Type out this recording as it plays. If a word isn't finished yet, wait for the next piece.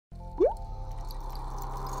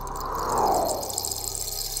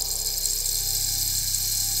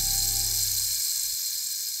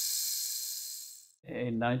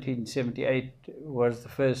1978 was the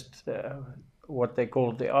first, what they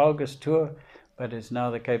called the August tour, but it's now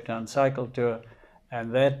the Cape Town Cycle Tour.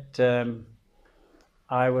 And that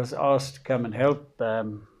I was asked to come and help.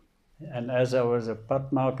 And as I was a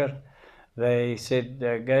potmarker, they said,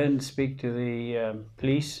 go and speak to the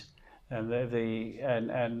police and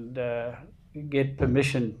get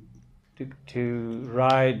permission to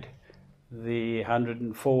ride the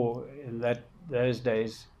 104 in those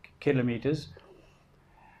days kilometers,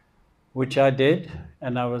 which I did.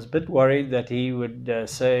 And I was a bit worried that he would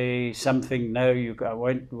say something, no, I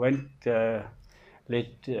won't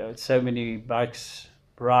let so many bikes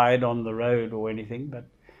ride on the road or anything. But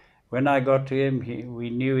when I got to him, we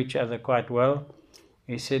knew each other quite well.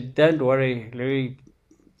 He said, don't worry, Louis,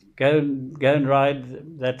 go and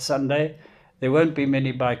ride that Sunday. There won't be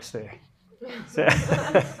many bikes there.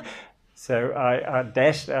 So I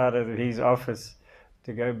dashed out of his office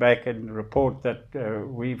to go back and report that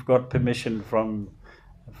we've got permission from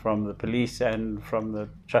the police and from the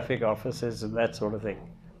traffic officers and that sort of thing.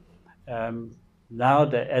 Now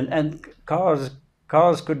and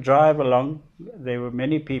cars could drive along. There were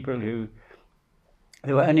many people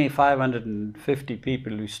there were only 550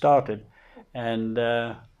 people who started, and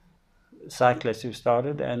cyclists who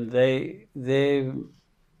started, and their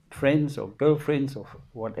friends or girlfriends or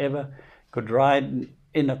whatever could ride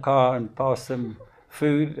in a car and pass them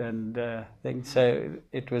food and things. So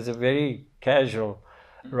it was a very casual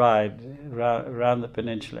ride around the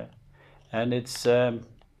peninsula, and it's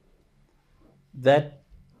that.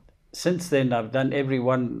 Since then, I've done every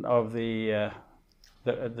one of the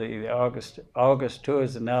August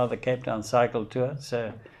tours, and now the Cape Town Cycle Tour.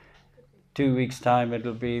 So 2 weeks' time,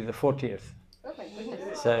 it'll be the 40th. Oh my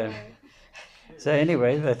goodness. So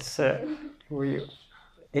anyway, that's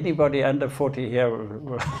anybody under 40 here.